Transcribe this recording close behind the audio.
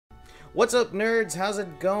What's up, nerds? How's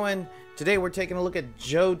it going? Today we're taking a look at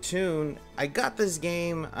Jotun. I got this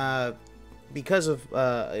game because of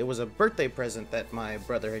it was a birthday present that my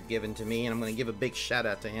brother had given to me, and I'm going to give a big shout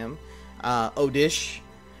out to him. Odish.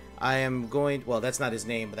 I am going, well, that's not his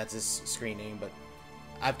name, but that's his screen name, but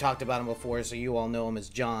I've talked about him before, so you all know him as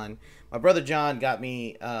John. My brother John got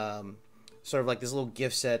me sort of like this little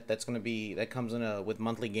gift set that comes in with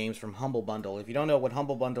monthly games from Humble Bundle. If you don't know what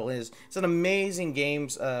Humble Bundle is, it's an amazing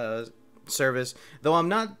games service. Though I'm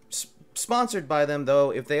not sponsored by them,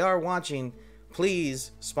 though, if they are watching,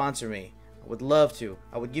 please sponsor me. I would love to.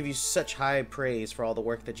 I would give you such high praise for all the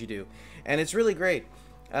work that you do. And it's really great.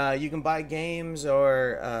 You can buy games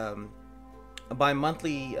or buy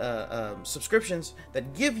monthly subscriptions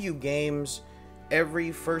that give you games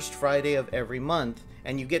every first Friday of every month,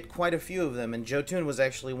 and you get quite a few of them, and Jotun was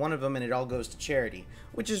actually one of them, and it all goes to charity,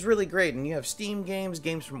 which is really great. And you have Steam games,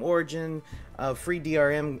 games from Origin, free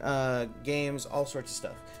DRM games, all sorts of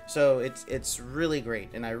stuff. So it's really great,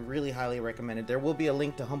 and I really highly recommend it. There will be a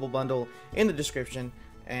link to Humble Bundle in the description,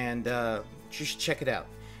 and you should check it out.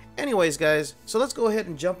 Anyways, guys, so let's go ahead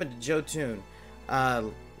and jump into Jotun.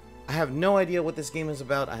 I have no idea what this game is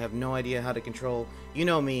about. I have no idea how to control. You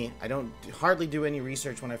know me, I don't hardly do any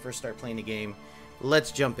research when I first start playing the game. Let's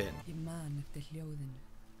jump in. Ég man eftir hljóðinu,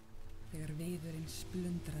 þegar viðurinn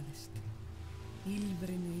splundraðist,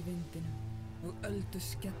 ýlfrinu í vindinum og öldu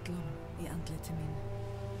skellum í andliti mínu.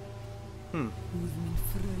 Húð mín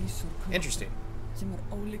fraus úr kulda, sem var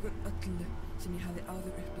ólíkur öllu sem ég hafði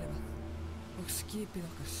áður upplifað, og skipið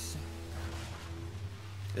okkar sökk.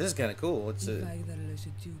 This is kind of cool. What's it? Í vægðarlausu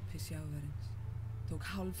djúpi sjávarins tók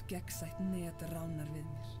hálf gegnsætt net ránar við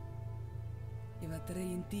mér. Ég var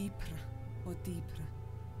dregin dýpra og dýpra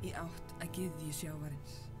í átt að gyðju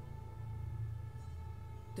sjávarins.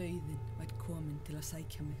 Dauðinn var kominn til að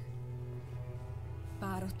sækja mig.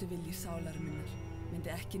 Baráttuvilji sálar minnar myndi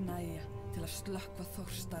ekki nægja til að slökkva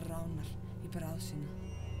þorsta ránar í bráð sína.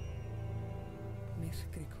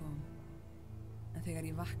 Myrkri kom, en þegar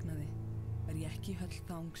ég vaknaði var ég ekki höll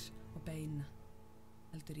þangs og beina,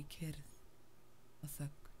 heldur í kyrrð og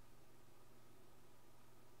þögn.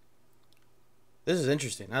 This is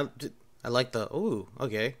interesting. I like the, ooh,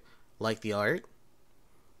 okay. Like the art.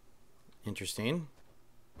 Interesting.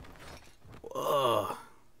 Whoa.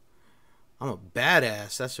 I'm a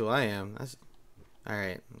badass. That's who I am. That's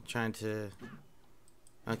alright. I'm trying to,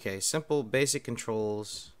 okay, simple basic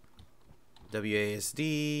controls.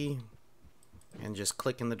 WASD. And just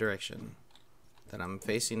click in the direction that I'm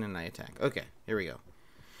facing and I attack. Okay, here we go.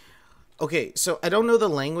 Okay, so I don't know the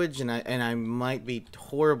language, and I might be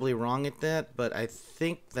horribly wrong at that, but I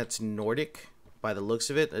think that's Nordic by the looks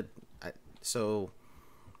of it. So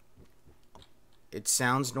it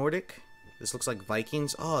sounds Nordic. This looks like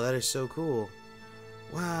Vikings. Oh, that is so cool.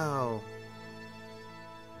 Wow.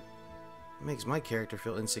 It makes my character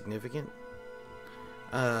feel insignificant.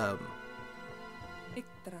 Yggdrasil,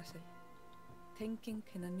 tenging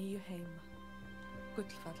hinna nýju heima.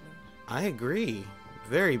 Gullfallegur. I agree.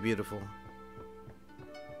 Very beautiful.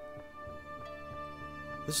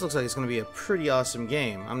 This looks like it's going to be a pretty awesome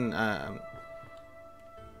game. I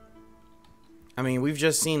mean, we've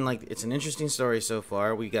just seen, like, it's an interesting story so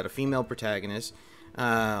far. We got a female protagonist.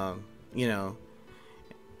 You know,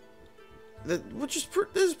 this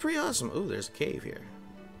is pretty awesome. Ooh, there's a cave here.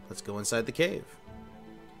 Let's go inside the cave.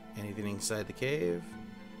 Anything inside the cave?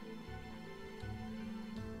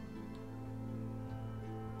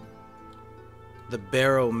 The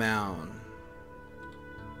Barrow Mound.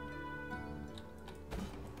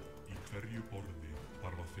 Í hverju borði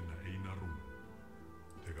þarf að finna eina rún.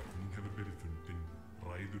 Þegar hún hefur verið fundin,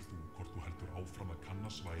 ræður þú hvort þú heldur áfram að kanna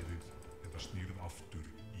svæðið eða snýrð aftur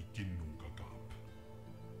í ginnungagap.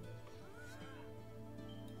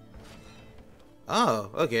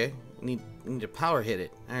 Oh, okay. Need to power hit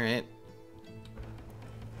it. All right.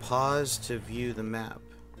 Pause to view the map.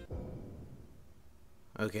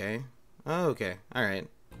 Okay. Oh, okay. All right.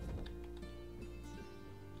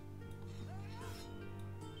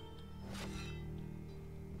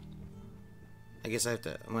 I guess I'm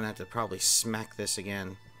gonna have to probably smack this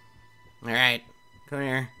again. All right. Come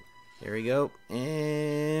here. Here we go.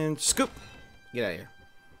 And scoop. Get out of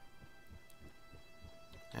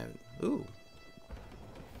here. Ooh.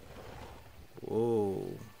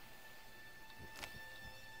 Whoa.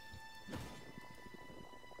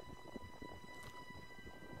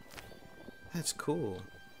 That's cool.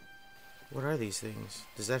 What are these things?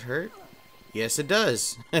 Does that hurt? Yes, it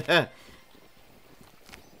does.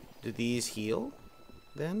 Do these heal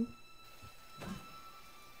then?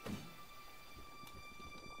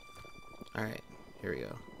 Alright, here we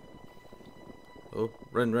go. Oh,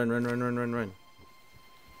 run, run, run, run, run, run, run.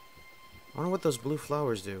 I wonder what those blue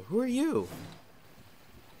flowers do. Who are you?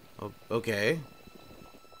 Oh, okay.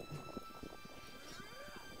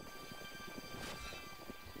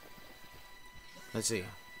 Let's see.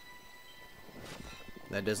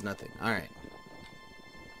 That does nothing. Alright.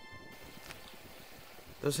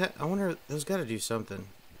 I wonder, those gotta do something.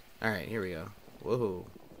 Alright, here we go. Whoa.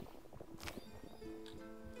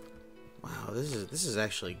 Wow, this is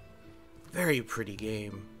actually a very pretty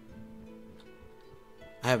game.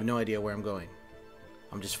 I have no idea where I'm going.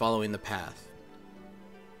 I'm just following the path.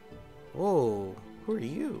 Whoa, who are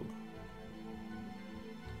you?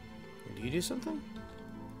 Do you do something?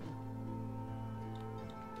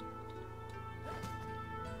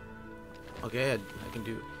 Okay, I can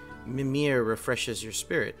do... Mimir refreshes your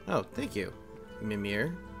spirit. Oh, thank you,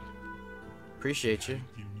 Mimir. Appreciate you.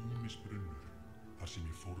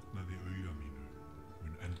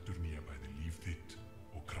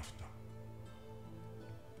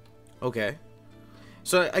 Okay.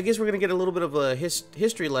 So I guess we're going to get a little bit of a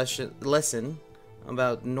history lesson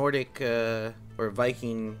about Nordic or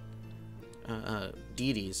Viking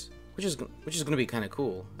deities, which is going to be kind of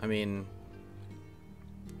cool. I mean,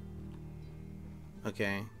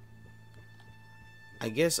 okay. I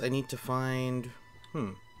guess I need to find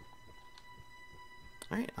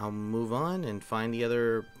All right, I'll move on and find the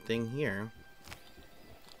other thing here.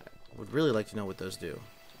 I would really like to know what those do.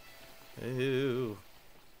 Ooh.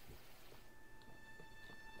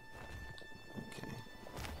 Okay.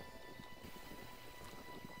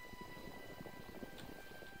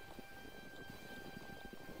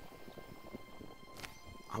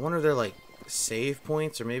 I wonder if they're like save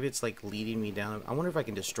points, or maybe it's like leading me down. I wonder if I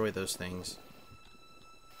can destroy those things.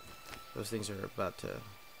 Those things are about to...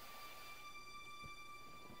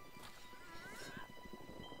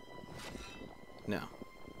 No.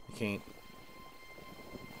 I can't.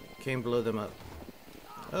 Can't blow them up.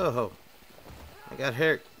 Oh, I got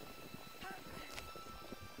hurt.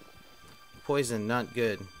 Poison, not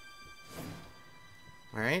good.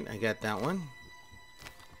 Alright, I got that one.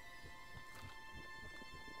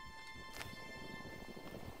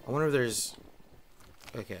 I wonder if there's...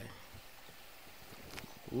 Okay.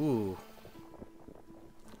 Ooh.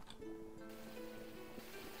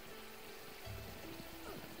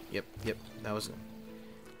 Yep, that was...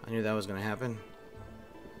 I knew that was gonna happen.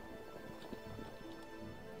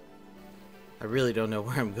 I really don't know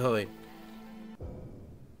where I'm going.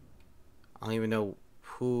 I don't even know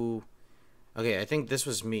who... Okay, I think this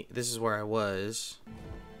was me. This is where I was.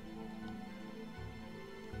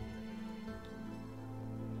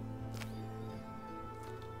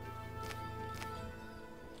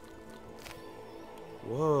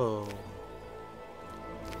 Whoa.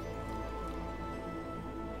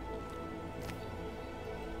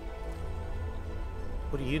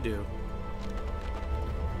 What do you do?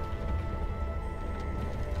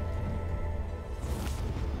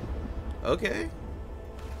 Okay.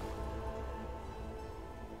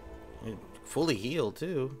 And fully healed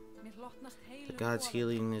too. The god's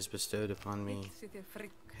healing is bestowed upon me.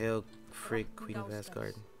 Hail, Frigg, Queen of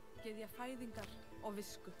Asgard.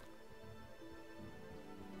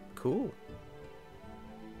 Cool.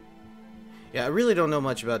 Yeah, I really don't know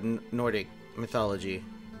much about Nordic mythology.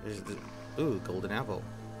 There's the... Ooh, golden apple.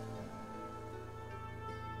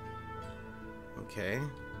 Okay.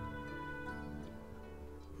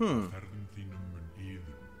 Ferðum þínum mun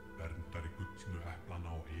iðun, verndari gullnu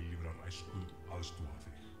eplana og eilífrar æsku aðstoða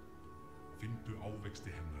þig. Finndu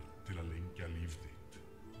ávexti hennar til að lengja líf þitt.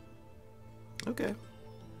 Okay.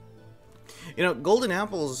 You know, golden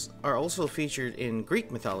apples are also featured in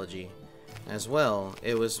Greek mythology as well.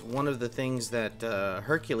 It was one of the things that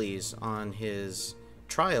Hercules on his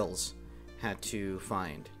trials had to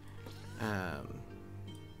find. I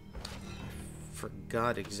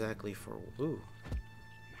forgot exactly for... Ooh.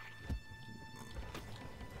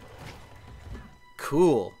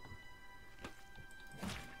 Cool.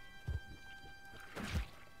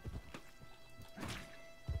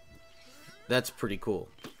 That's pretty cool.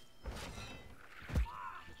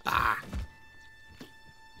 Ah!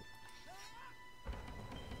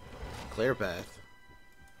 Clear path.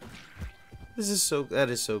 This is so... That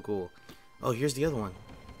is so cool. Oh, here's the other one.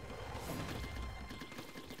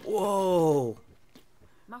 Whoa!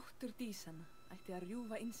 Máttur dísanna ætti að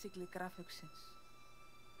rjúfa innsigli grafhauksins.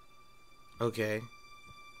 Okay.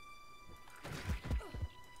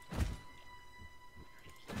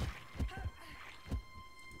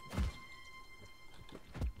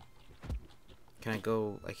 Can I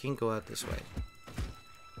go? I can't go out this way.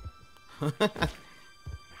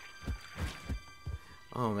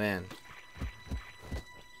 Oh man.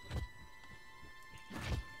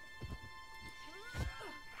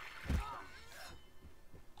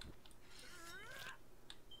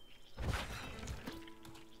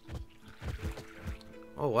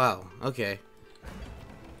 Wow. Okay.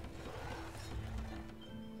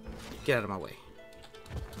 Get out of my way.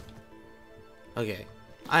 Okay.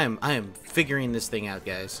 I am figuring this thing out,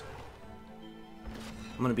 guys.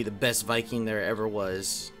 I'm gonna be the best Viking there ever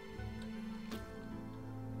was.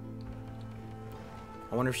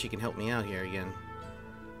 I wonder if she can help me out here again.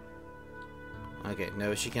 Okay,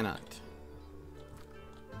 no, she cannot.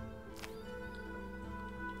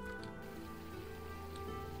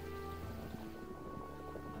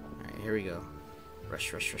 Alright, here we go.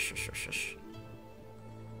 Rush, rush, rush, rush, rush, rush.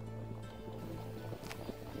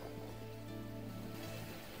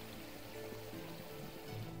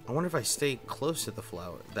 I wonder if I stay close to the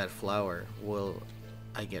flower, will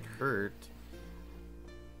I get hurt?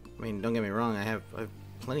 I mean, don't get me wrong, I have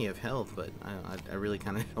plenty of health, but I really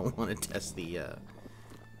kind of don't want to test the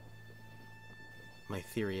my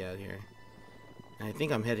theory out here. And I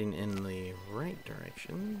think I'm heading in the right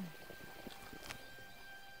direction.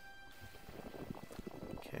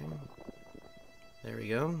 Okay. There we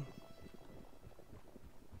go.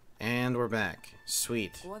 And we're back.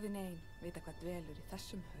 Sweet.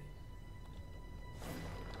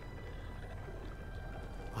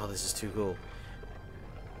 Oh, this is too cool.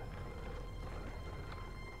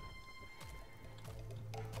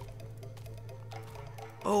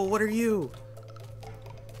 Oh, what are you?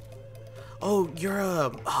 Oh, you're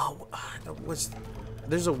a... Oh,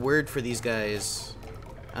 there's a word for these guys.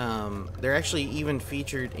 They're actually even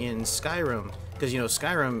featured in Skyrim. Because, you know,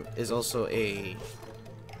 Skyrim is also a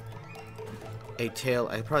tale...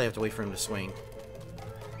 I probably have to wait for him to swing.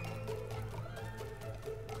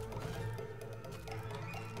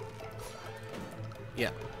 Yeah.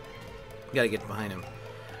 Gotta get behind him.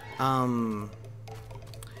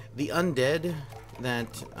 The undead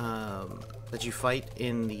that you fight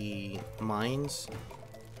in the mines.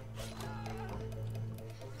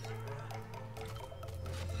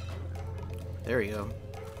 There we go.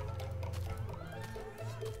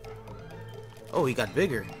 Oh, he got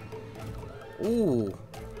bigger. Ooh,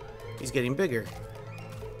 he's getting bigger.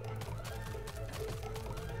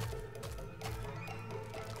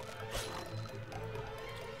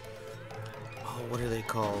 Oh, what are they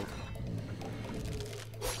called?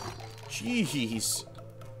 Jeez.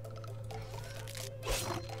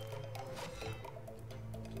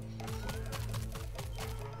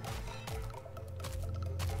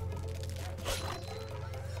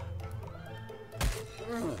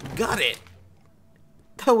 Got it.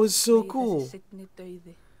 That was so cool.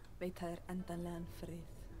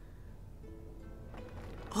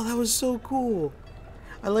 Oh, that was so cool.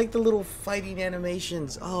 I like the little fighting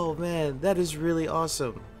animations. Oh man, that is really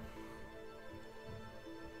awesome.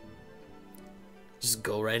 Just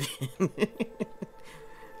go right in.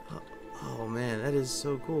 Oh man, that is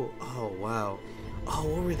so cool. Oh wow. Oh,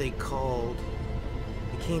 what were they called?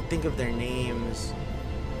 I can't think of their names.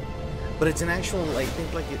 But it's an actual, I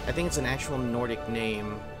think it's an actual Nordic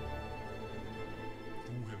name.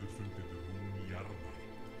 Þú hefur fundið rún jarðar,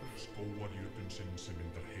 skógarjötun sem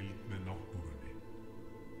myndar heild með náttúrunni.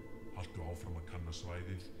 Haltu áfram að kanna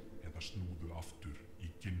svæðið eða snúðu aftur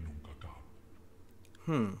í ginnungagap.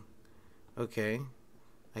 Okay.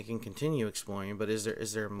 I can continue exploring, but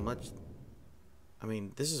is there much... I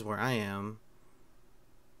mean, this is where I am.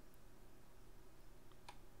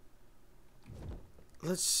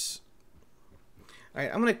 Let's... Alright,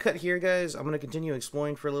 I'm going to cut here, guys. I'm going to continue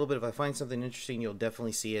exploring for a little bit. If I find something interesting, you'll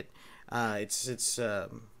definitely see it. I'm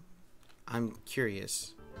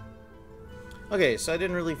curious. Okay, so I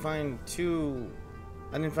didn't find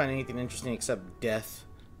anything interesting except death.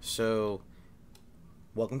 So,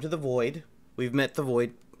 welcome to the Void. We've met the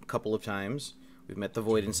Void a couple of times. We've met the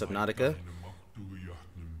Void in Subnautica.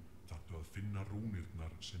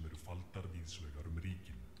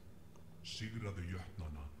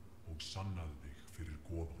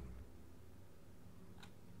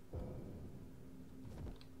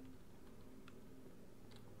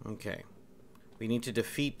 Okay. We need to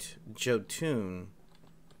defeat Jotun.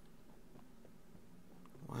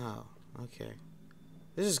 Wow. Okay.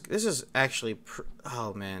 This is actually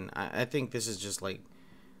oh man, I think this is just like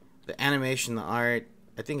the animation, the art.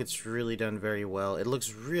 I think it's really done very well. It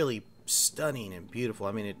looks really stunning and beautiful.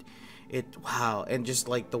 I mean, wow, and just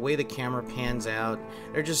like the way the camera pans out.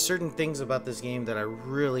 There are just certain things about this game that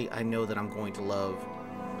I know that I'm going to love.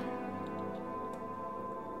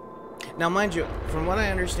 Now, mind you, from what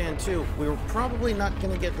I understand too, we were probably not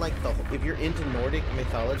going to get like if you're into Nordic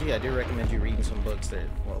mythology, I do recommend you reading some books.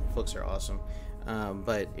 Books are awesome.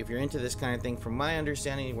 But if you're into this kind of thing, from my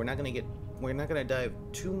understanding, we're not going to dive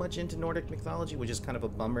too much into Nordic mythology, which is kind of a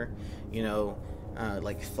bummer. You know,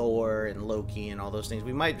 like Thor and Loki and all those things.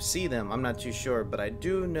 We might see them, I'm not too sure, but I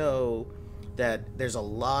do know that there's a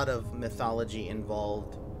lot of mythology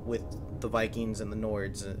involved with the Vikings and the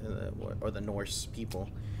Nords, or the Norse people,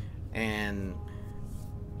 and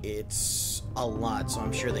it's a lot, so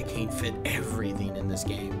I'm sure they can't fit everything in this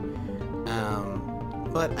game.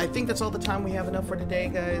 But I think that's all the time we have enough for today,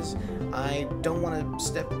 guys. I don't want to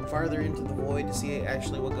step farther into the void to see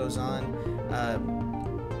actually what goes on.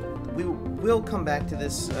 We will come back to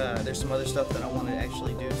this. There's some other stuff that I want to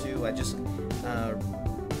actually do too. I just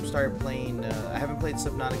started playing. I haven't played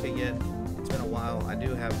Subnautica yet. It's been a while. I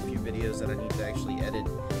do have a few videos that I need to actually edit.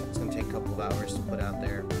 It's going to take a couple of hours to put out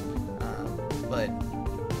there. But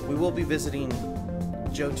we will be visiting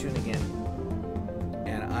Jotun again,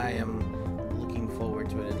 and I am looking forward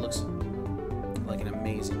to it. It looks like an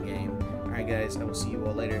amazing game. Alright guys, I will see you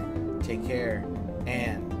all later. Take care,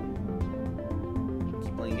 and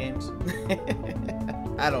keep playing games.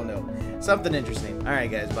 I don't know. Something interesting. Alright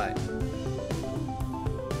guys, bye.